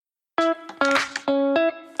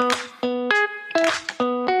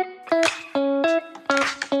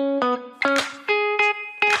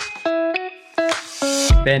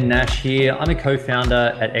Ben Nash here. I'm a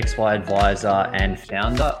co-founder at XY Advisor and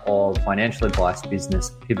founder of financial advice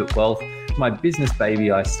business Pivot Wealth. My business baby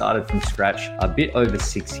I started from scratch a bit over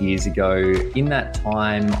 6 years ago. In that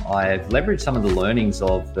time, I've leveraged some of the learnings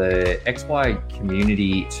of the XY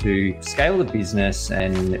community to scale the business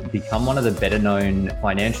and become one of the better known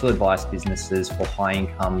financial advice businesses for high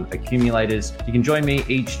income accumulators. You can join me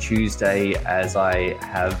each Tuesday as I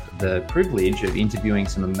have the privilege of interviewing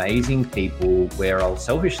some amazing people where I'll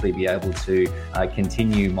selfishly be able to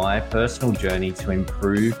continue my personal journey to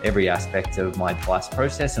improve every aspect of my advice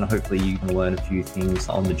process, and hopefully you can learn a few things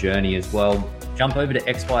on the journey as well. Jump over to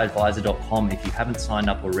xyadvisor.com if you haven't signed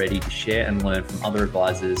up already to share and learn from other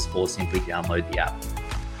advisors, or simply download the app.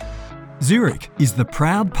 Zurich is the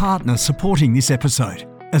proud partner supporting this episode.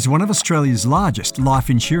 As one of Australia's largest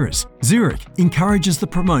life insurers, Zurich encourages the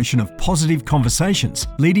promotion of positive conversations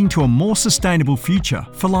leading to a more sustainable future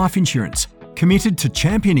for life insurance. Committed to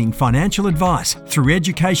championing financial advice through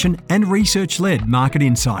education and research-led market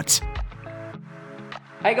insights.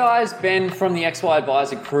 Hey guys, Ben from the XY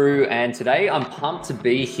Advisor crew, and today I'm pumped to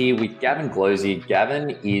be here with Gavin Glosy.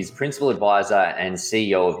 Gavin is Principal Advisor and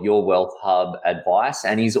CEO of Your Wealth Hub Advice,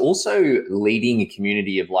 and he's also leading a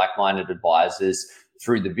community of like-minded advisors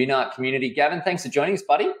through the Vinart community. Gavin, thanks for joining us,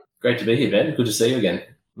 buddy. Great to be here, Ben. Good to see you again.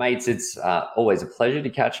 Mates, it's always a pleasure to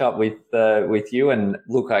catch up with you. And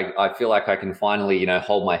look, I feel like I can finally,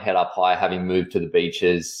 hold my head up high, having moved to the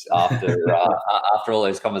beaches after after all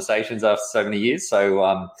those conversations after so many years.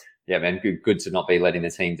 So, yeah, man, good to not be letting the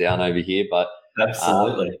team down over here. But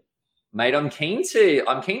absolutely, mate, I'm keen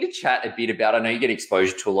to chat a bit about. I know you get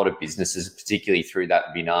exposure to a lot of businesses, particularly through that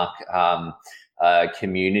Vinark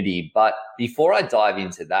community. But before I dive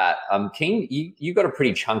into that, I'm keen, you got a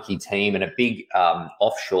pretty chunky team and a big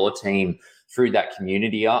offshore team through that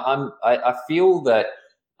community. I feel that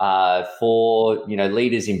for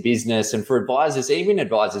leaders in business and for advisors, even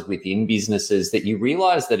advisors within businesses, that you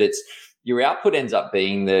realize that it's your output ends up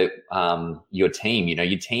being your team.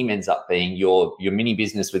 Your team ends up being your mini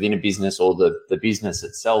business within a business, or the business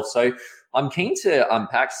itself. So I'm keen to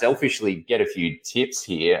unpack, selfishly, get a few tips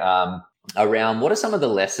here around what are some of the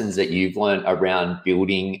lessons that you've learned around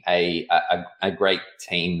building a great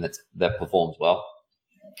team that performs well.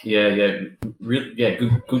 Good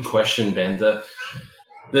question, Ben.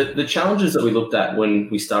 The challenges that we looked at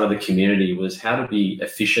when we started the community was how to be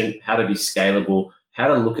efficient, how to be scalable, how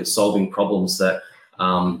to look at solving problems that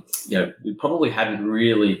we probably hadn't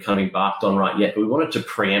really kind of embarked on right yet, but we wanted to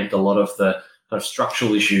preempt a lot of the kind of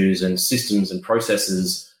structural issues and systems and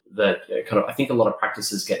processes that I think a lot of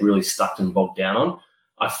practices get really stuck and bogged down on.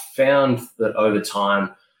 I found that over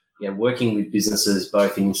time, working with businesses,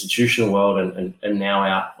 both in the institutional world and now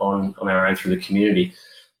out on our own through the community,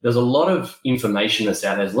 there's a lot of information that's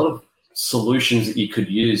out there. There's a lot of solutions that you could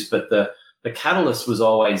use, but the catalyst was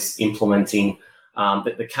always implementing.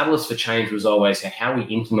 The catalyst for change was always how we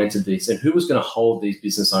implemented this and who was going to hold these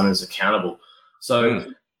business owners accountable.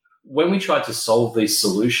 So when we tried to solve these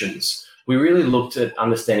solutions, we really looked at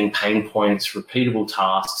understanding pain points, repeatable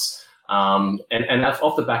tasks, and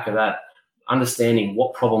off the back of that, understanding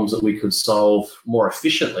what problems that we could solve more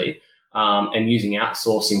efficiently, and using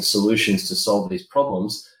outsourcing solutions to solve these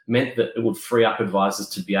problems meant that it would free up advisors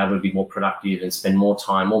to be able to be more productive and spend more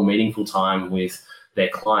time, more meaningful time with their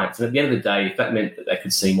clients. And at the end of the day, if that meant that they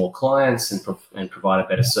could see more clients and provide a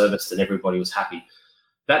better service, then everybody was happy.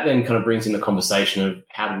 That then kind of brings in the conversation of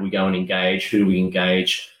how do we go and engage, who do we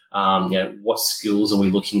engage, what skills are we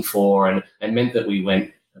looking for, and meant that we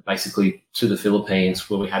went basically to the Philippines,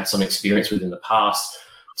 where we had some experience with in the past,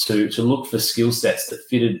 to look for skill sets that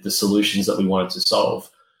fitted the solutions that we wanted to solve.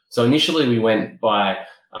 So initially we went by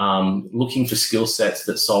looking for skill sets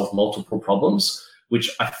that solved multiple problems,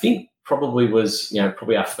 which I think probably was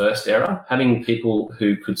probably our first error. Having people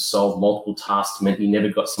who could solve multiple tasks meant you never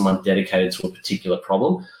got someone dedicated to a particular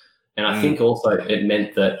problem. And I think also it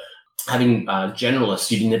meant that having generalists,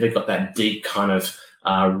 you never got that deep kind of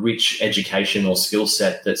rich education or skill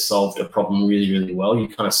set that solved a problem really, really well. You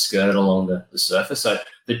kind of skirted along the surface. So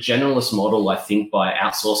the generalist model, I think, by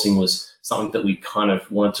outsourcing was something that we kind of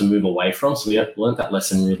wanted to move away from. So we learned that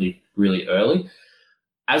lesson really, really early.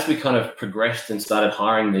 As we kind of progressed and started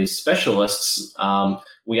hiring these specialists,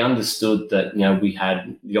 we understood that, we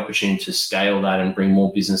had the opportunity to scale that and bring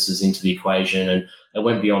more businesses into the equation. And it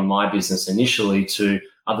went beyond my business initially to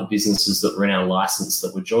other businesses that were in our license,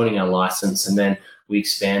 that were joining our license. And then we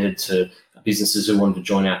expanded to businesses who wanted to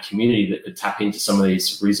join our community that could tap into some of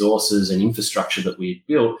these resources and infrastructure that we had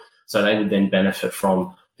built, so they would then benefit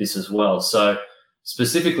from this as well. So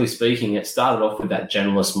specifically speaking, it started off with that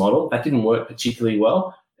generalist model. That didn't work particularly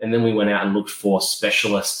well. And then we went out and looked for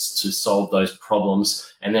specialists to solve those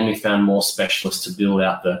problems. And then we found more specialists to build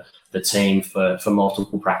out the team for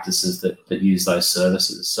multiple practices that use those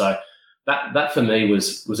services. So that for me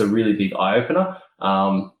was a really big eye-opener.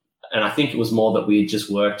 And I think it was more that we had just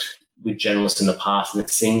worked with generalists in the past and it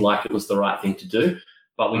seemed like it was the right thing to do.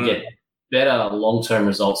 But we get better long-term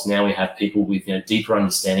results now. We have people with deeper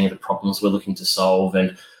understanding of the problems we're looking to solve.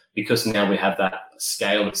 And because now we have that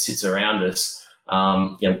scale that sits around us,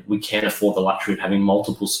 we can't afford the luxury of having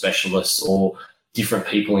multiple specialists or different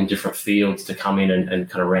people in different fields to come in and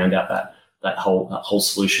kind of round out that whole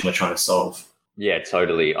solution we're trying to solve. Yeah,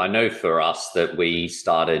 totally. I know for us that we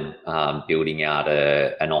started building out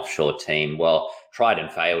an offshore team. Well, tried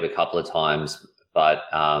and failed a couple of times, but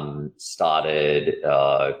started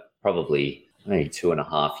probably maybe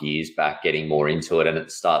 2.5 years back getting more into it. And at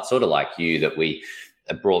the start, sort of like you, that we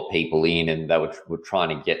brought people in and they were trying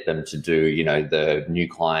to get them to do, the new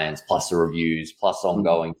clients plus the reviews plus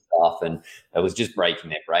ongoing stuff. And it was just breaking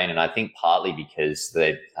their brain. And I think partly because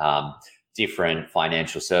the different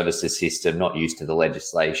financial services system, not used to the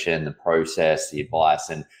legislation, the process, the advice.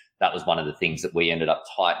 And that was one of the things that we ended up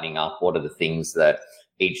tightening up. What are the things that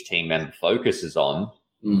each team member focuses on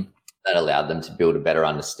that allowed them to build a better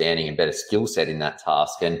understanding and better skill set in that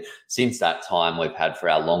task. And since that time, we've had for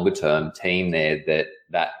our longer term team there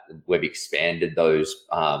that we've expanded those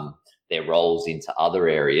their roles into other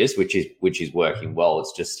areas, which is working well.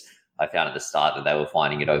 It's just I found at the start that they were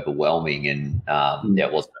finding it overwhelming and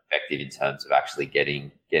it wasn't effective in terms of actually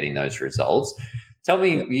getting those results. Tell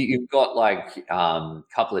me, you've got like a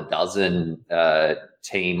couple of dozen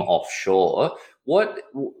team offshore. What,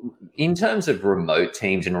 in terms of remote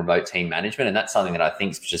teams and remote team management, and that's something that I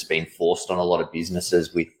think has just been forced on a lot of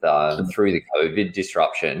businesses with through the COVID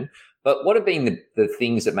disruption. But what have been the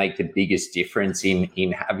things that make the biggest difference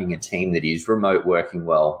in having a team that is remote working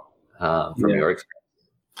well from your experience?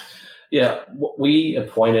 Yeah, we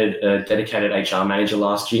appointed a dedicated HR manager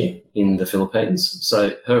last year in the Philippines.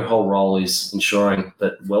 So her whole role is ensuring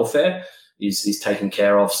that welfare is taken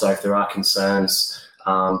care of. So if there are concerns,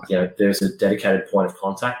 there's a dedicated point of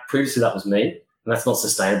contact. Previously, that was me, and that's not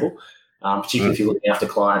sustainable, particularly if you're looking after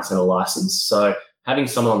clients and a license. So having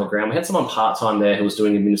someone on the ground, we had someone part-time there who was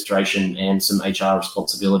doing administration and some HR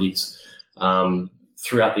responsibilities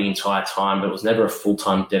throughout the entire time, but it was never a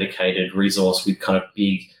full-time dedicated resource with kind of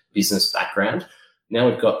big business background. Now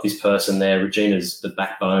we've got this person there. Regina's the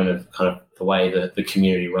backbone of kind of the way the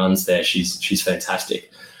community runs there. She's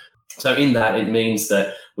fantastic. So in that, it means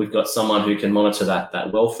that we've got someone who can monitor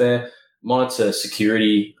that welfare, monitor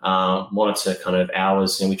security, monitor kind of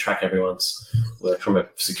hours, and we track everyone's, from a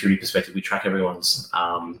security perspective, we track everyone's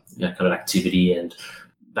kind of activity, and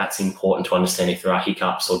that's important to understand if there are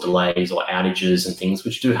hiccups or delays or outages and things,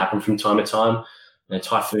 which do happen from time to time.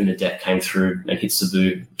 Typhoon Adet came through and hit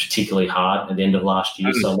Cebu particularly hard at the end of last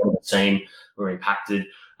year. So a lot of the team were impacted.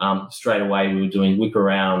 Straight away, we were doing whip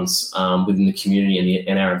arounds within the community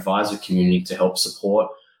and our advisor community to help support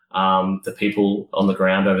the people on the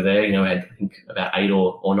ground over there. We had, I think, about 8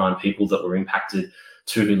 or 9 people that were impacted,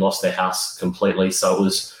 2 who lost their house completely. So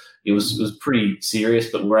it was pretty serious,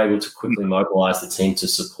 but we were able to quickly mobilize the team to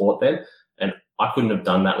support them. And I couldn't have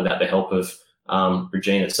done that without the help of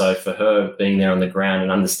Regina. So for her being there on the ground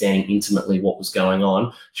and understanding intimately what was going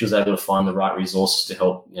on, she was able to find the right resources to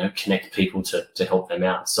help connect people to help them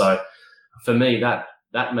out. So for me,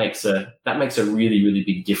 that makes a really, really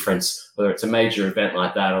big difference, whether it's a major event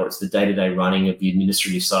like that or it's the day-to-day running of the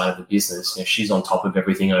administrative side of the business. She's on top of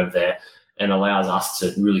everything over there and allows us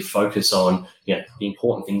to really focus on the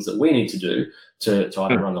important things that we need to do to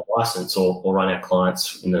either run the license or run our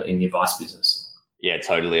clients in the advice business. Yeah,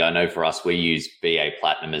 totally. I know for us, we use BA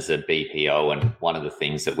Platinum as a BPO, and one of the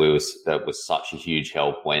things that was such a huge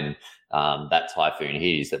help when that typhoon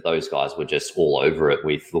hit is that those guys were just all over it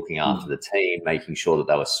with looking after the team, making sure that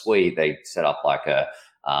they were sweet. They set up like a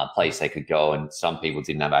place they could go, and some people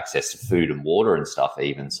didn't have access to food and water and stuff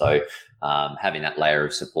even. So having that layer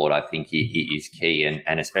of support, I think, is key,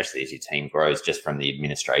 and especially as your team grows, just from the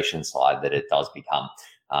administration side, that it does become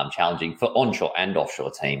challenging for onshore and offshore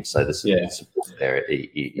teams. So the support there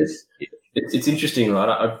is. It's interesting, right?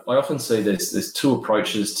 I often see there's 2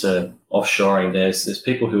 approaches to offshoring. There's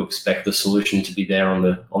people who expect the solution to be there on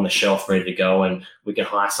the shelf, ready to go, and we can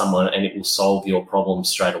hire someone and it will solve your problem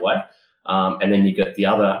straight away. And then you get the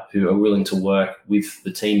other who are willing to work with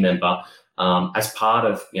the team member as part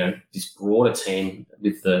of this broader team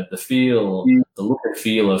with the feel, the look and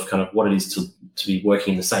feel of kind of what it is to be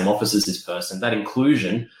working in the same office as this person. That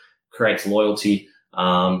inclusion creates loyalty.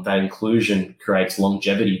 That inclusion creates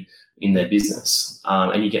longevity in their business.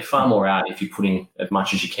 And you get far more out if you're putting as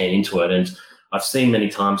much as you can into it. And I've seen many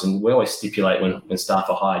times, and we always stipulate when staff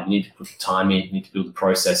are hired, you need to put the time in, you need to build the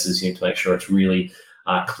processes, you need to make sure it's really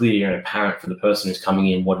clear and apparent for the person who's coming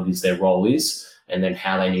in what it is their role is, and then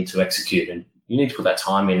how they need to execute. And you need to put that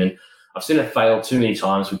time in. And I've seen it fail too many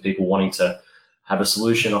times with people wanting to have a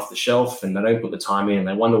solution off the shelf, and they don't put the time in, and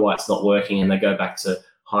they wonder why it's not working, and they go back to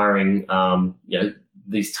hiring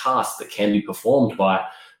these tasks that can be performed by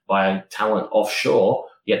talent offshore,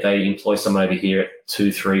 yet they employ someone over here at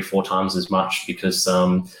 2, 3, 4 times as much because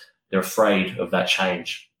they're afraid of that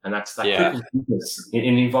change. And that's that critical business. In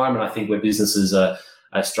an environment, I think, where businesses are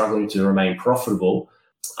struggling to remain profitable,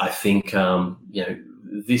 I think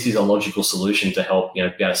this is a logical solution to help be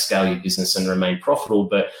able to scale your business and remain profitable.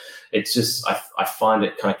 But it's just I find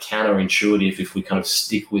it kind of counterintuitive if we kind of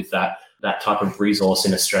stick with that type of resource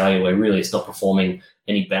in Australia, where really it's not performing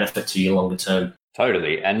any benefit to you longer term.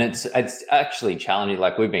 Totally. And it's actually challenging.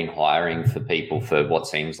 Like, we've been hiring for people for what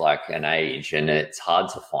seems like an age, and it's hard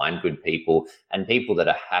to find good people and people that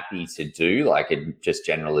are happy to do like just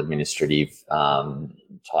general administrative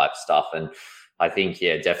type stuff. And I think,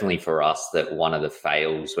 definitely for us, that one of the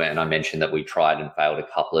fails, when I mentioned that we tried and failed a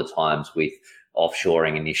couple of times with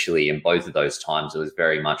offshoring initially, and both of those times it was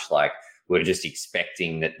very much like we're just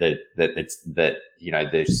expecting that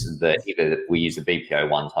either we used a BPO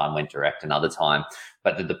one time, went direct another time,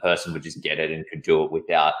 but that the person would just get it and could do it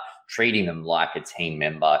without treating them like a team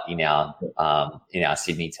member in our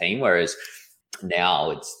Sydney team. Whereas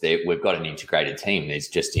now we've got an integrated team. There's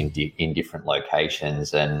just in different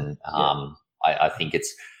locations, and I think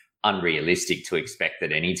it's unrealistic to expect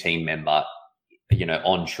that any team member,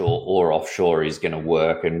 onshore or offshore, is going to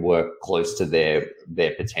work close to their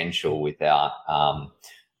potential without,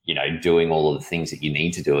 doing all of the things that you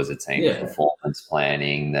need to do as a team: the performance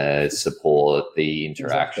planning, the support, the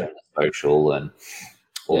interaction, the social, and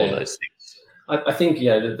all of those things. I think,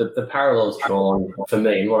 the parallels drawn for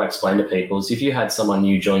me, and what I explain to people, is if you had someone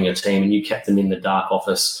new join your team and you kept them in the dark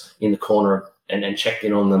office in the corner and checked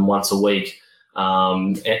in on them once a week,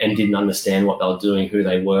 and didn't understand what they were doing, who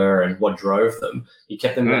they were, and what drove them, you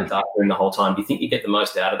kept them in that dark room the whole time. Do you think you get the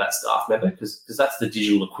most out of that staff member? Because that's the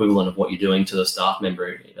digital equivalent of what you're doing to the staff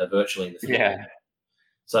member virtually in the field. Yeah.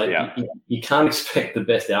 So you can't expect the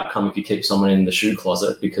best outcome if you keep someone in the shoe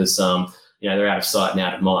closet, because they're out of sight and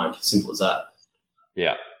out of mind. Simple as that.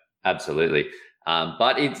 Yeah, absolutely.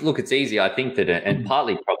 But it's easy. I think that, and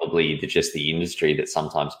partly probably just the industry, that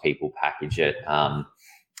sometimes people package it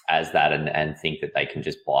as that and think that they can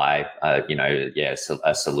just buy,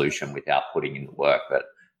 a solution without putting in the work. But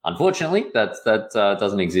unfortunately, that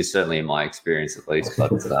doesn't exist, certainly in my experience at least.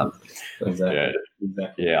 But exactly.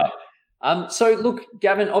 Yeah. So look,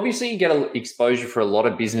 Gavin, obviously you get exposure for a lot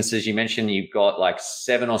of businesses. You mentioned you've got like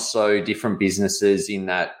 7 or so different businesses in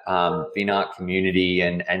that Vinart community,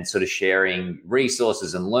 and sort of sharing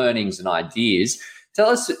resources and learnings and ideas. Tell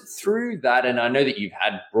us through that, and I know that you've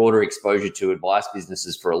had broader exposure to advice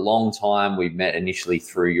businesses for a long time. We've met initially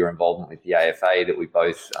through your involvement with the AFA that we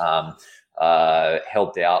both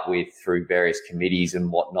helped out with through various committees and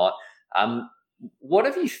whatnot. What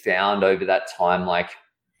have you found over that time? Like,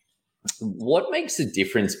 what makes the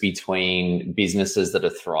difference between businesses that are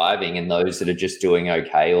thriving and those that are just doing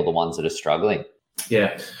okay, or the ones that are struggling?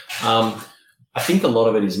 Yeah. I think a lot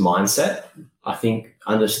of it is mindset. I think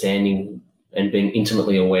understanding and being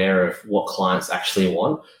intimately aware of what clients actually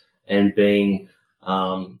want, and being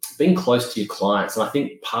close to your clients. And I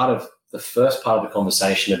think the first part of the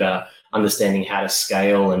conversation about understanding how to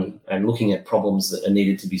scale and looking at problems that are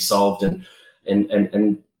needed to be solved, and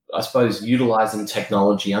I suppose utilizing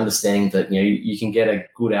technology, understanding that you can get a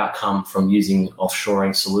good outcome from using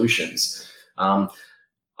offshoring solutions.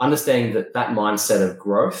 Understanding that mindset of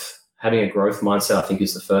growth, having a growth mindset, I think,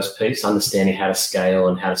 is the first piece. Understanding how to scale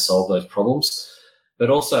and how to solve those problems, but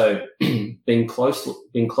also being close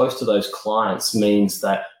to those clients means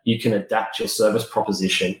that you can adapt your service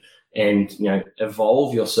proposition and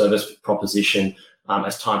evolve your service proposition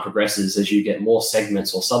as time progresses, as you get more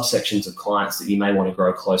segments or subsections of clients that you may want to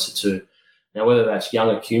grow closer to. Now, whether that's young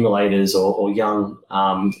accumulators or young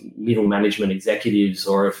middle management executives,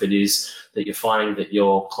 or if it is that you're finding that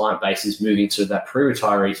your client base is moving to that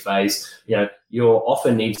pre-retiree phase, your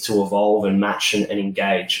offer needs to evolve and match and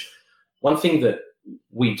engage. One thing that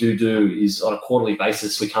we do is, on a quarterly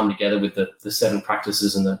basis, we come together with the 7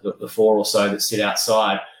 practices and the 4 or so that sit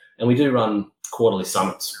outside, and we do run quarterly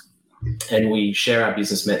summits. And we share our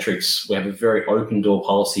business metrics. We have a very open door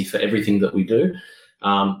policy for everything that we do.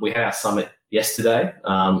 We had our summit yesterday,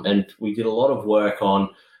 and we did a lot of work on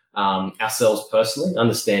ourselves personally,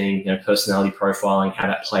 understanding personality profiling, how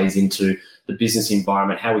that plays into the business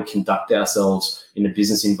environment, how we conduct ourselves in the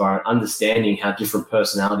business environment, understanding how different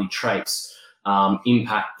personality traits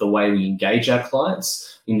impact the way we engage our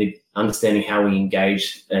clients, in the understanding how we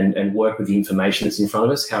engage and work with the information that's in front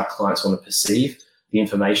of us, how our clients want to perceive the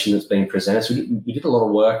information that's being presented. So we did a lot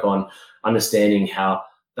of work on understanding how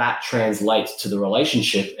that translates to the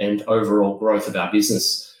relationship and overall growth of our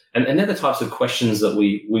business. And they're the types of questions that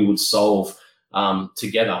we would solve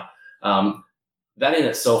together. That in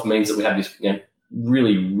itself means that we have this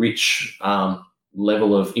really rich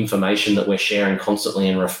level of information that we're sharing constantly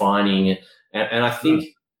and refining. And I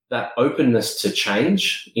think that openness to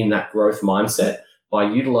change in that growth mindset, by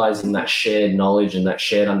utilizing that shared knowledge and that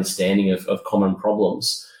shared understanding of common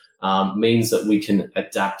problems, means that we can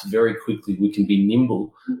adapt very quickly. We can be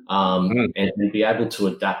nimble and be able to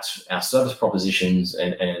adapt our service propositions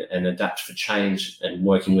and adapt for change and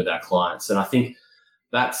working with our clients. And I think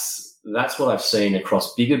that's what I've seen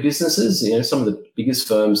across bigger businesses. Some of the biggest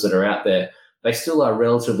firms that are out there, they still are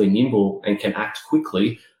relatively nimble and can act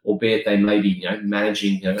quickly, albeit they may be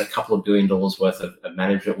managing a couple of $1 billion worth of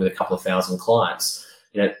management with a couple of thousand clients.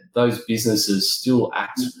 Those businesses still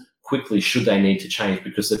act quickly should they need to change,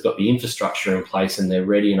 because they've got the infrastructure in place and they're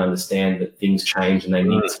ready and understand that things change and they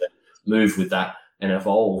need to move with that and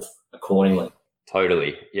evolve accordingly.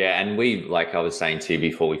 Totally. Yeah. And we, like I was saying to you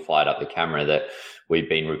before we fired up the camera, that we've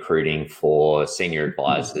been recruiting for senior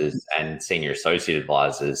advisors and senior associate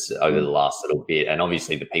advisors over the last little bit. And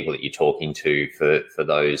obviously the people that you're talking to for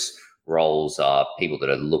those roles are people that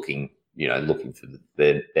are looking for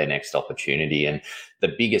their next opportunity. And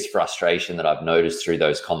the biggest frustration that I've noticed through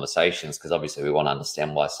those conversations, because obviously we want to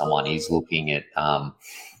understand why someone is looking at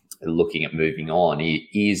moving on,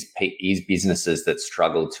 is businesses that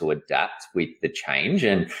struggle to adapt with the change.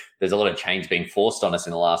 And there's a lot of change being forced on us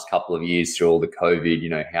in the last couple of years through all the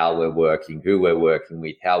COVID, how we're working, who we're working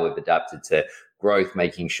with, how we've adapted to growth,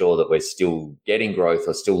 making sure that we're still getting growth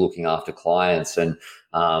or still looking after clients, and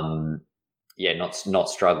not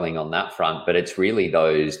struggling on that front. But it's really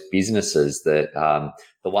those businesses that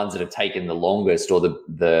the ones that have taken the longest, or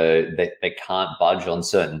they can't budge on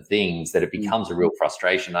certain things, that it becomes a real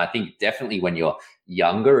frustration. I think definitely when you're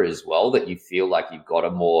younger as well, that you feel like you've got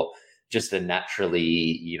just a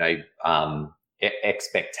naturally,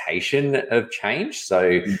 expectation of change.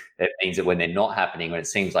 So that means that when they're not happening, when it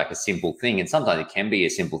seems like a simple thing, and sometimes it can be a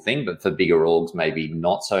simple thing, but for bigger orgs, maybe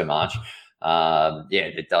not so much.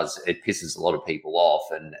 It pisses a lot of people off,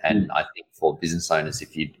 and I think for business owners,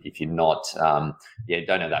 if you're not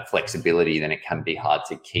don't have that flexibility, then it can be hard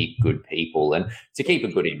to keep good people and to keep a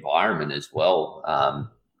good environment as well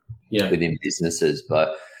within businesses.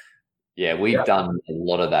 But we've done a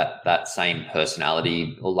lot of that same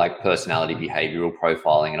personality, or like personality behavioral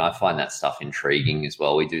profiling, and I find that stuff intriguing as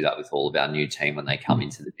well. We do that with all of our new team when they come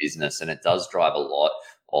into the business, and it does drive a lot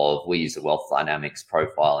of, we use the wealth dynamics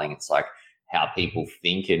profiling. It's like how people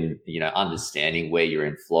think, and understanding where you're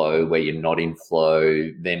in flow, where you're not in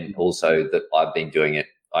flow. Then also that I've been doing it,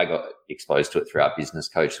 I got exposed to it through our business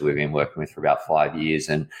coach that we've been working with for about 5 years,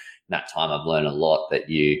 and in that time I've learned a lot, that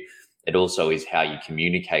it also is how you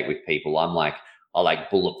communicate with people. I like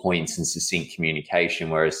bullet points and succinct communication,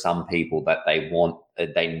 whereas some people that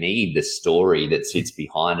they need the story that sits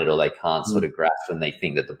behind it, or they can't sort of grasp, and they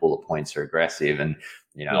think that the bullet points are aggressive. And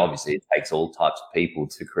obviously it takes all types of people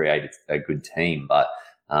to create a good team, but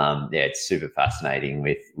it's super fascinating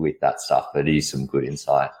with that stuff. But it is some good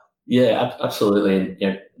insight. Yeah, absolutely.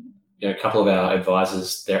 And a couple of our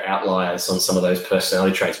advisors, they're outliers on some of those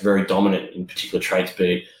personality traits, very dominant in particular traits,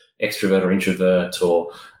 be it extrovert or introvert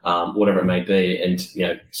or whatever it may be. And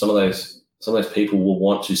some of those people will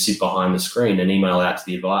want to sit behind the screen and email out to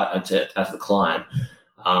the client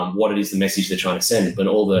what it is, the message they're trying to send. But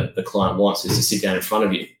all the client wants is to sit down in front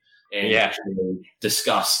of you and actually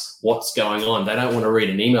discuss what's going on. They don't want to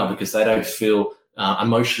read an email because they don't feel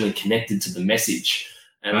emotionally connected to the message.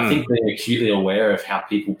 And I think being acutely aware of how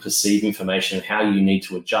people perceive information and how you need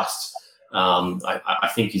to adjust,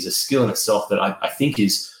 I think is a skill in itself that I think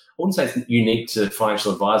is, I wouldn't say it's unique to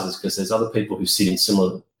financial advisors, because there's other people who sit in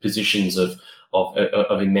similar positions of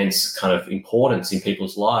immense kind of importance in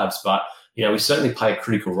people's lives. But, we certainly play a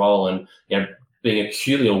critical role in, being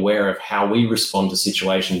acutely aware of how we respond to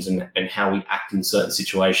situations and how we act in certain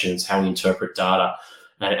situations, how we interpret data,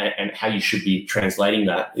 and how you should be translating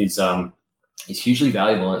that is hugely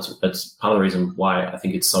valuable. And it's part of the reason why I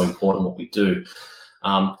think it's so important what we do.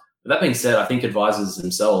 That being said, I think advisors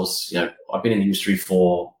themselves, I've been in the industry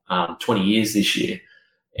for 20 years this year,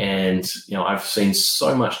 and I've seen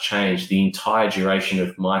so much change the entire duration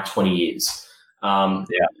of my 20 years.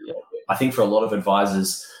 I think for a lot of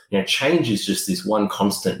advisors, change is just this one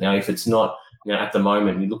constant. Now, if it's not, at the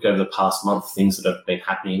moment, you look over the past month, things that have been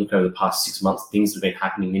happening, you look over the past 6 months, things that have been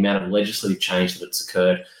happening, the amount of legislative change that's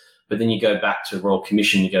occurred. But then you go back to Royal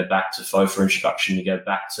Commission, you go back to FOFA introduction, you go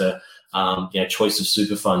back to choice of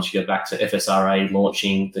super funds, you go back to FSRA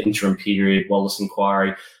launching the interim period, Wallace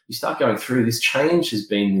inquiry. You start going through this change has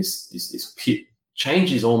been this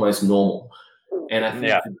change is almost normal. And I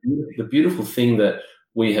think the beautiful thing that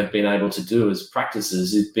we have been able to do as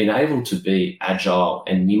practices is been able to be agile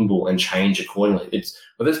and nimble and change accordingly.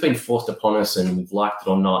 Whether it's been forced upon us and we've liked it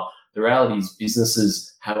or not, the reality is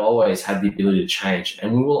businesses have always had the ability to change,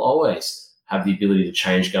 and we will always have the ability to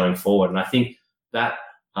change going forward. And I think that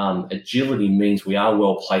agility means we are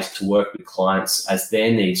well placed to work with clients as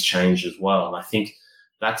their needs change as well. And I think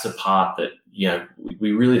that's a part that,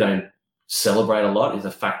 we really don't celebrate a lot, is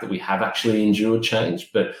the fact that we have actually endured change,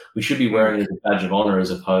 but we should be wearing it as a badge of honor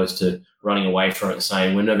as opposed to running away from it and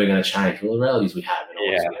saying we're never going to change. Well, the reality is we have.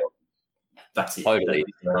 That's it. Totally.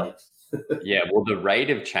 Yeah, well, the rate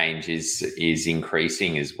of change is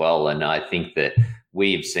increasing as well. And I think that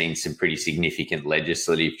we've seen some pretty significant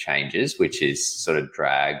legislative changes, which has sort of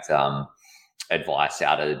dragged advice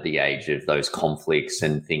out of the age of those conflicts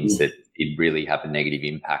and things that did really have a negative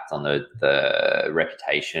impact on the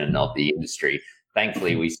reputation of the industry.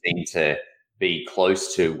 Thankfully, we seem to be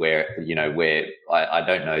close to where I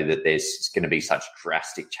don't know that there's going to be such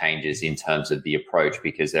drastic changes in terms of the approach,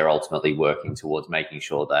 because they're ultimately working towards making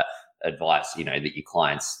sure that advice, that your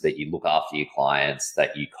clients, that you look after your clients,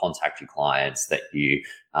 that you contact your clients, that you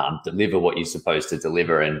deliver what you're supposed to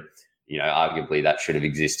deliver. And, arguably that should have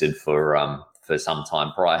existed for some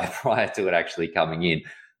time prior to it actually coming in.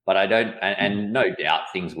 But I don't, and no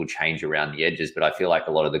doubt things will change around the edges, but I feel like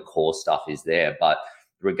a lot of the core stuff is there. But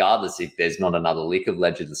regardless, if there's not another lick of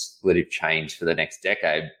legislative change for the next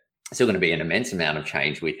decade, it's still going to be an immense amount of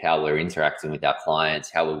change with how we're interacting with our clients,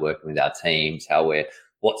 how we're working with our teams,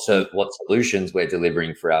 what solutions we're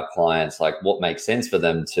delivering for our clients, like what makes sense for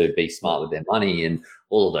them to be smart with their money and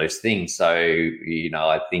all of those things. So,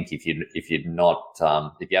 I think if you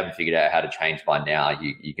haven't figured out how to change by now,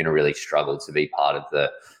 you're going to really struggle to be part of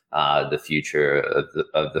the future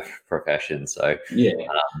of the profession. So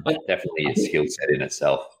definitely a skill set in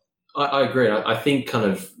itself. I agree. I think kind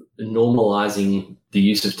of normalizing the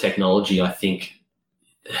use of technology, I think,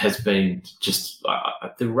 has been just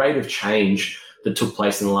the rate of change that took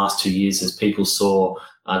place in the last 2 years as people saw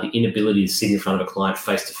the inability to sit in front of a client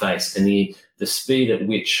face to face, and the speed at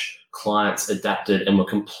which clients adapted and were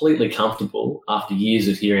completely comfortable after years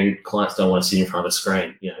of hearing clients don't want to sit in front of a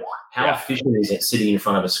screen. How efficient is it sitting in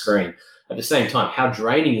front of a screen? At the same time, how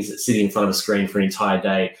draining is it sitting in front of a screen for an entire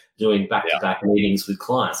day doing back-to-back meetings with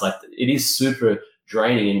clients? Like, it is super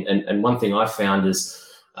draining. And one thing I found is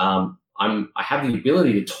I have the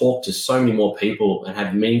ability to talk to so many more people and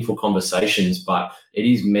have meaningful conversations, but it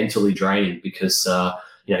is mentally draining because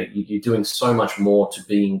you're doing so much more to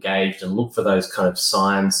be engaged and look for those kind of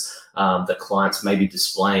signs that clients may be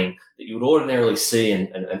displaying that you would ordinarily see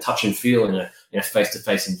and touch and feel in a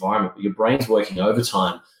face-to-face environment. But your brain's working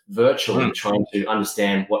overtime virtually, trying to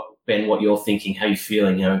understand what you're thinking, how you're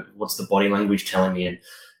feeling, what's the body language telling me, and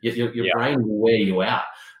your brain will wear you out.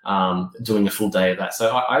 Doing a full day of that.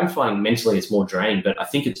 So I'm finding mentally it's more draining, but I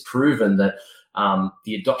think it's proven that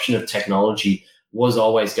the adoption of technology was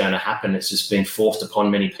always going to happen. It's just been forced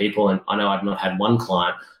upon many people. And I know I've not had one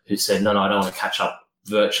client who said, no, I don't want to catch up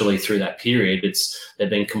virtually through that period. They've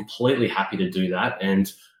been completely happy to do that.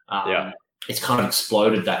 And it's kind of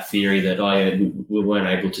exploded that theory that we weren't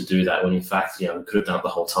able to do that when in fact, we could have done it the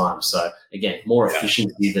whole time. So again, more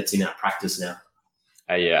efficiency that's in our practice now.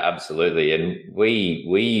 Yeah, absolutely. And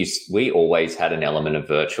we always had an element of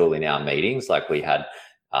virtual in our meetings. Like, we had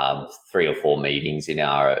 3 or 4 meetings in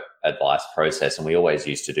our advice process, and we always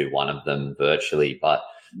used to do one of them virtually. But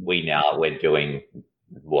we're doing,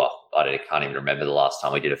 I can't even remember the last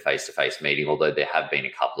time we did a face-to-face meeting, although there have been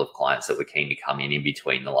a couple of clients that were keen to come in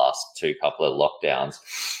between the last couple of lockdowns.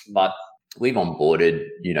 But we've onboarded,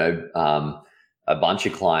 a bunch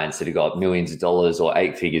of clients that have got millions of dollars or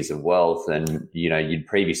 8 figures of wealth, and you'd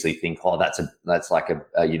previously think, that's like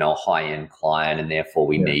a high-end client, and therefore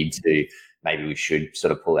maybe we should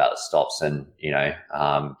sort of pull out the stops and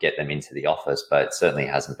get them into the office. But it certainly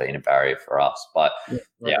hasn't been a barrier for us. But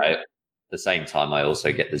at the same time, I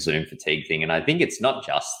also get the Zoom fatigue thing, and I think it's not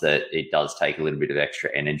just that it does take a little bit of extra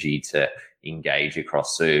energy to engage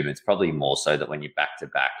across Zoom. It's probably more so that when you're back to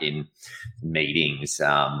back in meetings,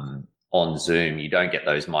 on Zoom. You don't get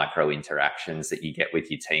those micro interactions that you get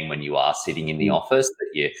with your team when you are sitting in the office, that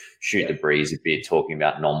you shoot the breeze a bit, talking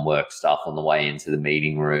about non-work stuff on the way into the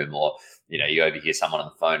meeting room, or, you overhear someone on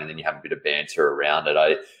the phone and then you have a bit of banter around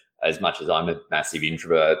it. As much as I'm a massive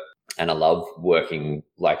introvert and I love working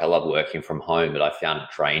from home, but I found it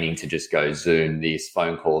draining to just go Zoom this,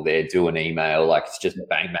 phone call there, do an email. Like, it's just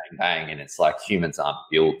bang, bang, bang. And it's like humans aren't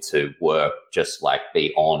built to work, just like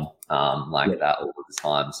be on that all the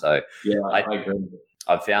time. So I agree.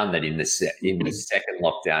 I've found that in the second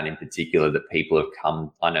lockdown in particular, that people have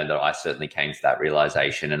come, I know that I certainly came to that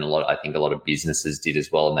realization, and I think a lot of businesses did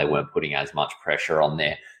as well, and they weren't putting as much pressure on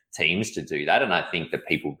their teams to do that. And I think that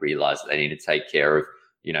people realize that they need to take care of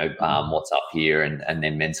what's up here and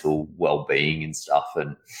their mental well-being and stuff.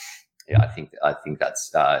 And I think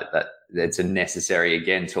that's it's a necessary,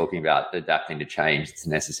 again, talking about adapting to change, it's a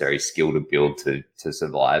necessary skill to build to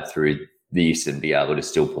survive through this and be able to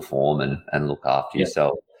still perform and look after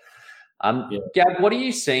yourself. Gab, what are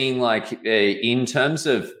you seeing in terms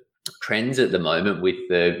of trends at the moment with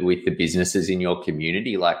the businesses in your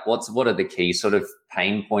community? Like, what are the key sort of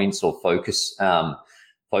pain points or focus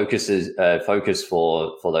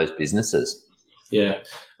for those businesses?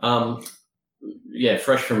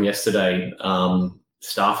 Fresh from yesterday,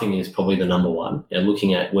 staffing is probably the number one.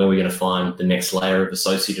 Looking at where we're going to find the next layer of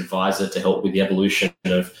associate advisor to help with the evolution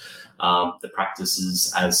of the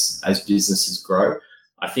practices as businesses grow.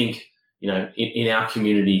 I think, in our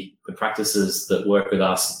community, the practices that work with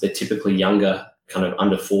us, they're typically younger, kind of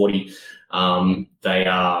under 40. They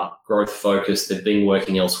are growth focused. They've been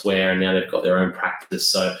working elsewhere and now they've got their own practice.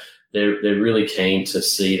 So they're really keen to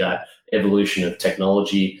see that evolution of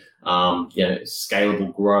technology,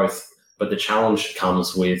 scalable growth. But the challenge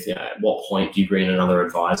comes with, at what point do you bring in another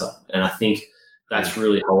advisor? And I think that's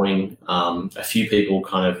really holding a few people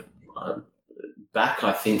kind of back,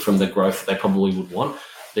 I think, from the growth that they probably would want.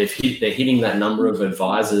 They're hitting that number of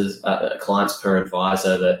advisors, clients per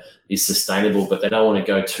advisor that is sustainable, but they don't want to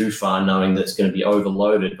go too far knowing that it's going to be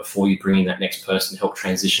overloaded before you bring in that next person to help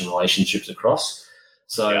transition relationships across.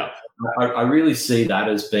 So I really see that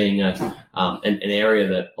as being an area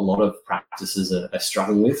that a lot of practices are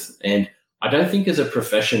struggling with. And I don't think as a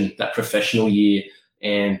profession, that professional year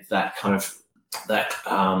and that kind of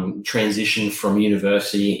transition from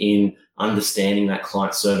university in understanding that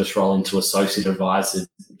client service role into associate advisor,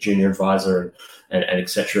 junior advisor, and et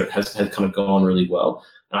cetera, has kind of gone really well.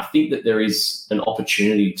 And I think that there is an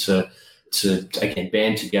opportunity to again,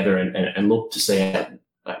 band together and look to see at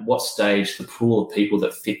what stage the pool of people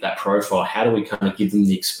that fit that profile, how do we kind of give them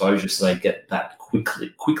the exposure so they get that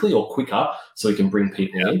quickly or quicker so we can bring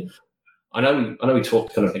people in. I know we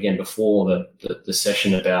talked kind of, again, before the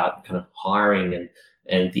session about kind of hiring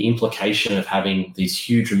and the implication of having these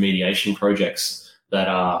huge remediation projects that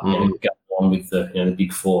are going on with the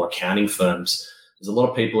big four accounting firms. There's a lot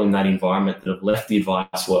of people in that environment that have left the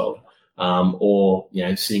advice world, or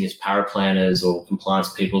sitting as paraplanners or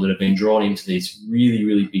compliance people that have been drawn into these really,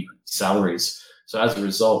 really big salaries. So as a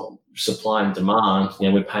result, supply and demand,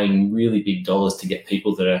 we're paying really big dollars to get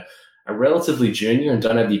people that are relatively junior and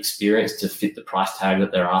don't have the experience to fit the price tag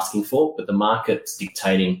that they're asking for, but the market's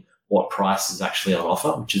dictating what price is actually on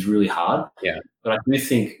offer, which is really hard. But I do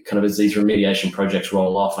think kind of as these remediation projects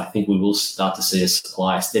roll off, I think we will start to see a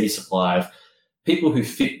steady supply of people who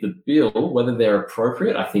fit the bill. Whether they're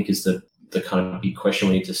appropriate, I think, is the kind of big question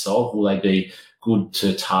we need to solve. Will they be good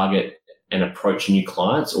to target and approach new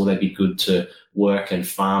clients, or will they be good to work and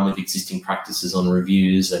farm with existing practices on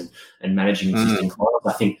reviews and managing existing clients?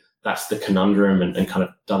 I think that's the conundrum and kind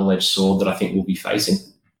of double-edged sword that I think we'll be facing.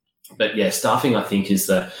 But staffing, I think, is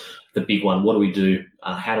the big one. What do we do?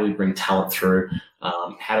 How do we bring talent through?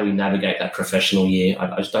 How do we navigate that professional year?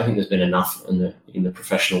 I just don't think there's been enough in the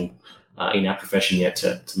professional in our profession yet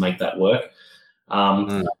to make that work.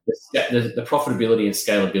 The profitability and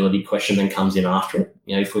scalability question then comes in after it.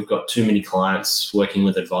 If we've got too many clients working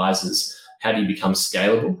with advisors, how do you become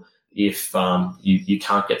scalable if you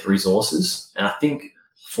can't get the resources? And I think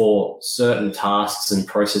for certain tasks and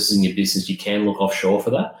processes in your business, you can look offshore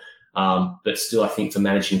for that. But still, I think for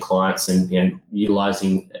managing clients and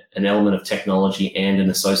utilizing an element of technology and an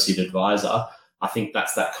associate advisor, I think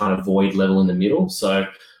that's that kind of void level in the middle. So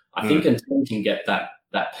I think until we can get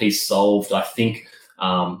that piece solved, I think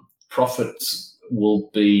profits will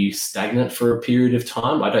be stagnant for a period of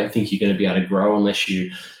time. I don't think you're going to be able to grow unless you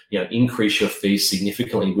increase your fees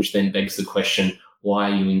significantly, which then begs the question,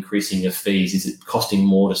 why are you increasing your fees? Is it costing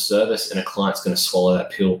more to service and a client's going to swallow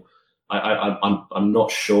that pill? I'm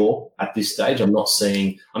not sure at this stage. I'm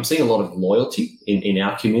seeing a lot of loyalty in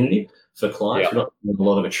our community for clients. We're not seeing a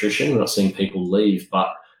lot of attrition. We're not seeing people leave,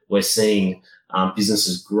 but we're seeing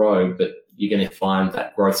businesses grow, but you're going to find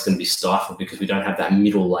that growth's going to be stifled because we don't have that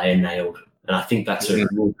middle layer nailed. And I think that's a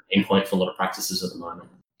real pain point for a lot of practices at the moment.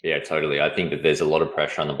 Yeah, totally. I think that there's a lot of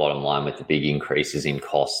pressure on the bottom line with the big increases in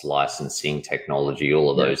costs, licensing, technology, all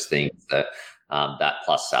of those things that that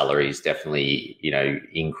plus salary is definitely,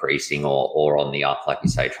 increasing or on the up, like you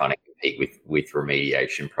say, trying to compete with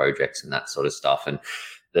remediation projects and that sort of stuff. And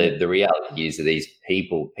the reality is that these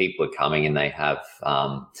people are coming and they have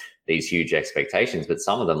these huge expectations, but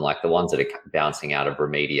some of them, like the ones that are bouncing out of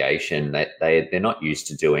remediation, they're not used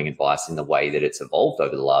to doing advice in the way that it's evolved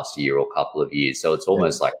over the last year or couple of years. So it's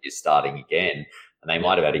almost like you're starting again, and they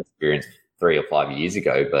might have had experience 3 or 5 years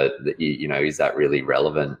ago, but is that really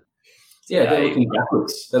relevant? Yeah, they're looking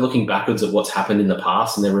backwards. They're looking backwards at what's happened in the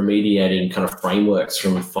past, and they're remediating kind of frameworks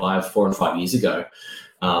from 4 and 5 years ago.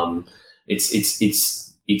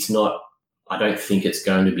 It's not. I don't think it's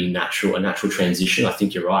going to be a natural transition. I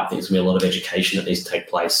think you're right. I think there's going to be a lot of education that needs to take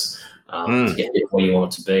place to get it where you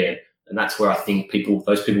want it to be. And that's where I think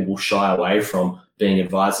those people will shy away from being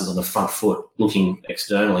advisors on the front foot, looking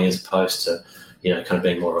externally as opposed to, kind of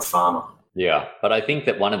being more of a farmer. Yeah. But I think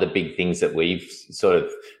that one of the big things that we've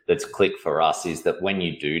that's clicked for us is that when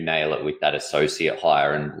you do nail it with that associate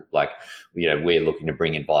hire, and we're looking to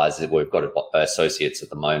bring advisors, we've got associates at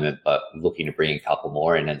the moment, but looking to bring a couple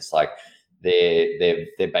more in. And it's like,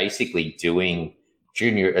 they're basically doing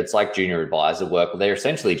junior advisor work. They're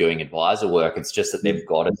essentially doing advisor work. It's just that they've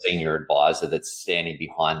got a senior advisor that's standing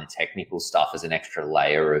behind the technical stuff as an extra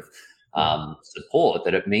layer of support.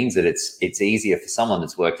 That it means that it's easier for someone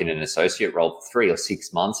that's worked in an associate role for 3 or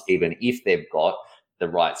 6 months, even if they've got the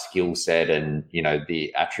right skill set and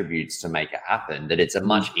the attributes to make it happen, that it's a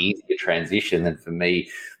much easier transition than for me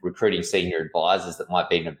recruiting senior advisors that might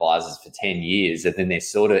be advisors for 10 years and then they're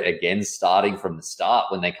sort of again starting from the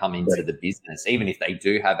start when they come into the business, even if they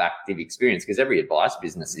do have active experience, because every advice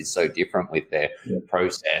business is so different with their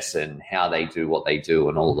process and how they do what they do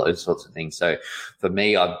and all those sorts of things. So for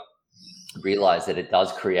me, I've realized that it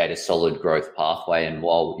does create a solid growth pathway. And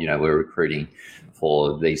while we're recruiting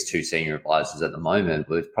for these 2 senior advisors at the moment,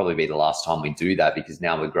 would probably be the last time we do that, because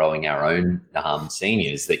now we're growing our own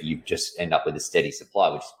seniors, that you just end up with a steady supply,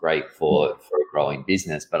 which is great for a growing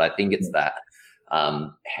business. But I think it's that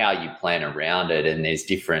how you plan around it, and there's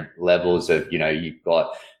different levels of,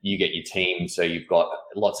 you get your team, so you've got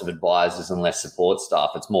lots of advisors and less support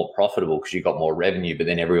staff. It's more profitable because you've got more revenue, but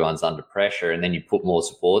then everyone's under pressure, and then you put more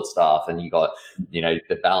support staff and you got,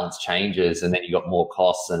 the balance changes, and then you got more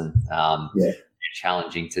costs and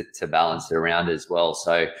challenging to balance it around as well.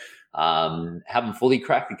 So haven't fully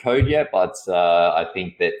cracked the code yet, but I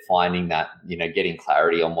think that finding that, getting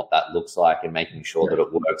clarity on what that looks like and making sure that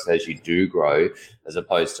it works as you do grow, as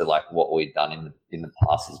opposed to like what we've done in the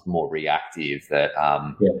past is more reactive. That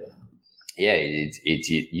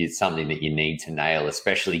it's something that you need to nail,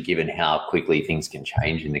 especially given how quickly things can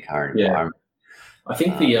change in the current environment. I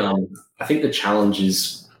think the challenge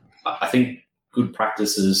is, I think good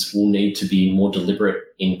practices will need to be more deliberate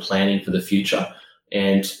in planning for the future.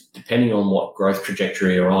 And depending on what growth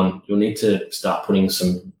trajectory you're on, you'll need to start putting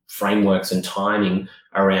some frameworks and timing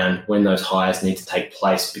around when those hires need to take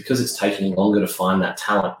place, because it's taking longer to find that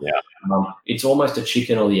talent. It's almost a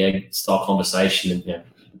chicken or the egg style conversation. And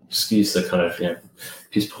excuse the kind of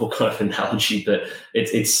piss poor kind of analogy, but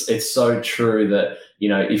it's so true that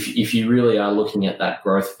if you really are looking at that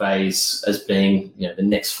growth phase as being the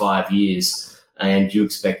next 5 years, and you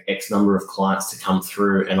expect X number of clients to come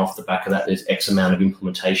through, and off the back of that, there's X amount of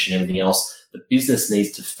implementation and everything else, the business needs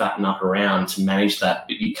to fatten up around to manage that.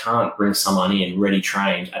 But you can't bring someone in ready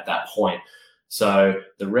trained at that point. So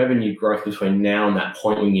the revenue growth between now and that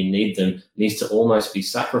point when you need them needs to almost be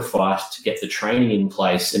sacrificed to get the training in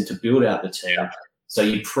place and to build out the team. So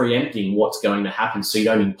you're preempting what's going to happen so you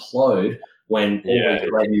don't implode when all these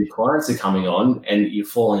revenue clients are coming on and you're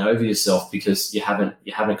falling over yourself because you haven't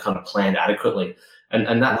kind of planned adequately.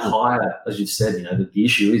 And that hire, as you've said, the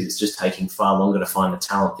issue is it's just taking far longer to find the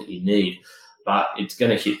talent that you need, but it's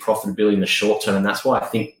going to hit profitability in the short term. And that's why I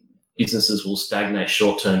think businesses will stagnate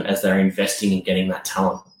short term as they're investing in getting that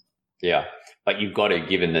talent. Yeah. But you've got to,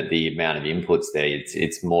 given that the amount of inputs there,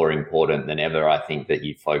 it's more important than ever, I think, that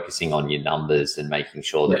you're focusing on your numbers and making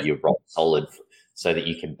sure that you're rock solid so that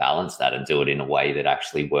you can balance that and do it in a way that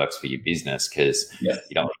actually works for your business, because you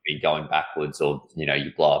don't want to be going backwards or,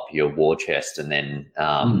 you blow up your war chest and then,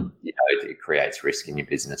 it creates risk in your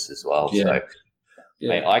business as well. So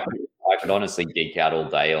mate, I could honestly geek out all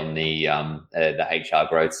day on the HR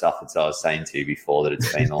growth stuff. As I was saying to you before, that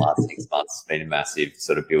it's been the last 6 months, it's been a massive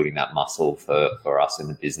sort of building that muscle for us in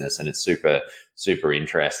the business, and it's super, super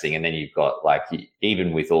interesting. And then you've got, like,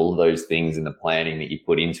 even with all of those things and the planning that you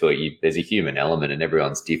put into it, there's a human element, and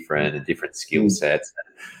everyone's different and different skill sets and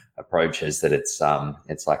approaches, that it's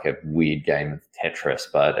like a weird game of Tetris,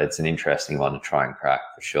 but it's an interesting one to try and crack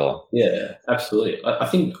for sure. Yeah, absolutely. I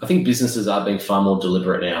think businesses are being far more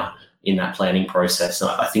deliberate now in that planning process.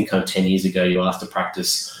 I think kind of 10 years ago, you asked to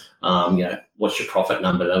practice, what's your profit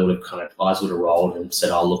number? They would have kind of, eyes would have rolled and said,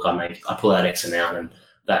 oh, look, I pull out X amount, and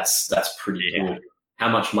that's pretty good. How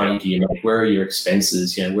much money do you make? Where are your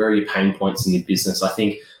expenses? Where are your pain points in your business? I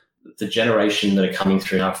think the generation that are coming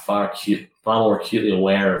through now are far more acutely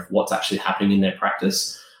aware of what's actually happening in their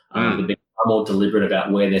practice. They're being far more deliberate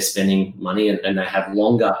about where they're spending money, and they have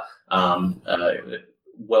longer,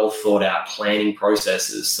 well thought out planning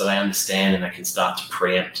processes, so they understand and they can start to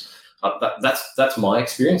preempt. That's my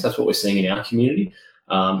experience. That's what we're seeing in our community.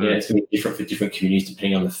 It's going to be different for different communities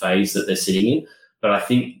depending on the phase that they're sitting in. But I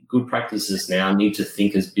think good practices now need to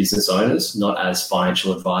think as business owners, not as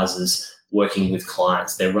financial advisors working with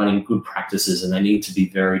clients. They're running good practices, and they need to be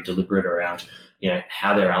very deliberate around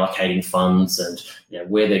how they're allocating funds and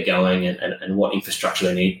where they're going and what infrastructure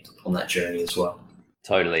they need on that journey as well.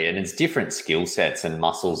 Totally. And it's different skill sets and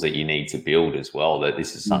muscles that you need to build as well. That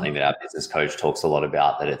this is something that our business coach talks a lot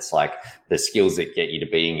about, that it's like the skills that get you to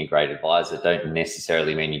being a great advisor don't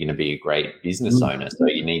necessarily mean you're going to be a great business owner. So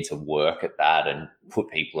you need to work at that and put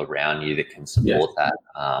people around you that can support that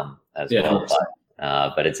as well.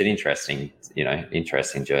 But it's an interesting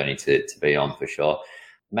journey to be on for sure.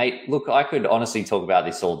 Mate, look, I could honestly talk about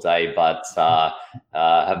this all day, but I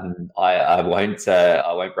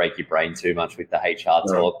won't break your brain too much with the HR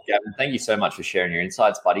talk. Gavin, thank you so much for sharing your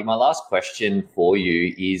insights, buddy. My last question for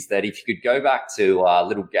you is that if you could go back to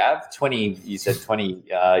little Gav, 20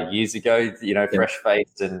 years ago,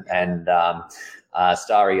 fresh-faced and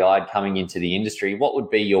starry-eyed coming into the industry, what would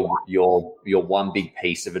be your one big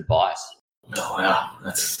piece of advice? Oh wow,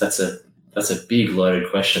 that's a big loaded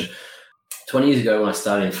question. 20 years ago when I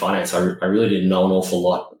started in finance, I really didn't know an awful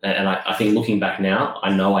lot, and I think looking back now,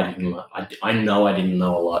 I know I didn't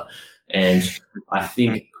know a lot, and I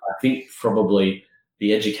think probably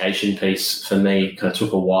the education piece for me kind of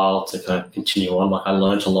took a while to kind of continue on. Like I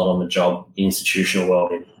learned a lot on the job in the institutional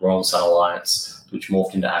world in Royal Sun Alliance, which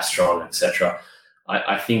morphed into Astron, etc.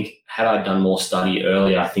 I think had I done more study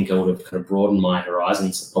earlier, I think I would have kind of broadened my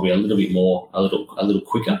horizons probably a little bit more, a little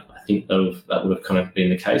quicker. I think that would have kind of been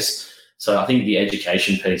the case. So I think the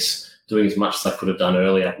education piece, doing as much as I could have done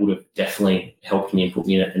earlier, would have definitely helped me and put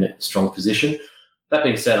me in a strong position. That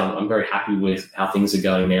being said, I'm very happy with how things are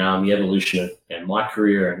going now and the evolution of my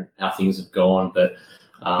career and how things have gone. But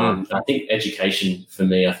I think education for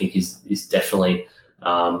me, I think is definitely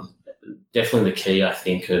the key. I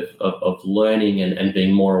think of learning and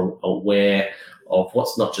being more aware of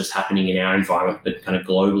what's not just happening in our environment, but kind of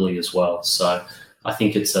globally as well. So I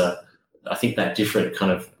think I think that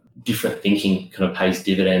different thinking kind of pays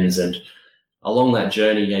dividends, and along that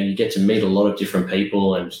journey, you get to meet a lot of different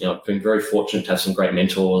people, and I've been very fortunate to have some great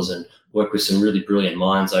mentors and work with some really brilliant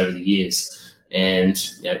minds over the years, and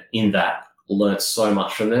in that learnt so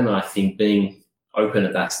much from them. And I think being open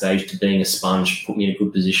at that stage to being a sponge put me in a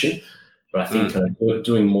good position. But I think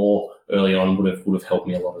doing more early on would have helped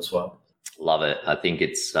me a lot as well. Love it. I think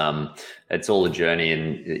it's all a journey,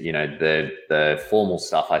 and the formal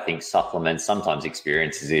stuff I think supplements. Sometimes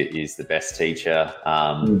experience is the best teacher.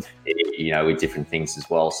 With different things as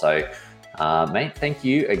well. So, mate, thank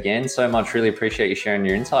you again so much. Really appreciate you sharing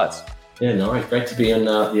your insights. Yeah, no worries. Great to be on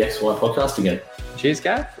the XY podcast again. Cheers,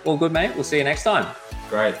 Gav. All good, mate. We'll see you next time.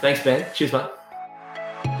 Great. Thanks, Ben. Cheers, mate.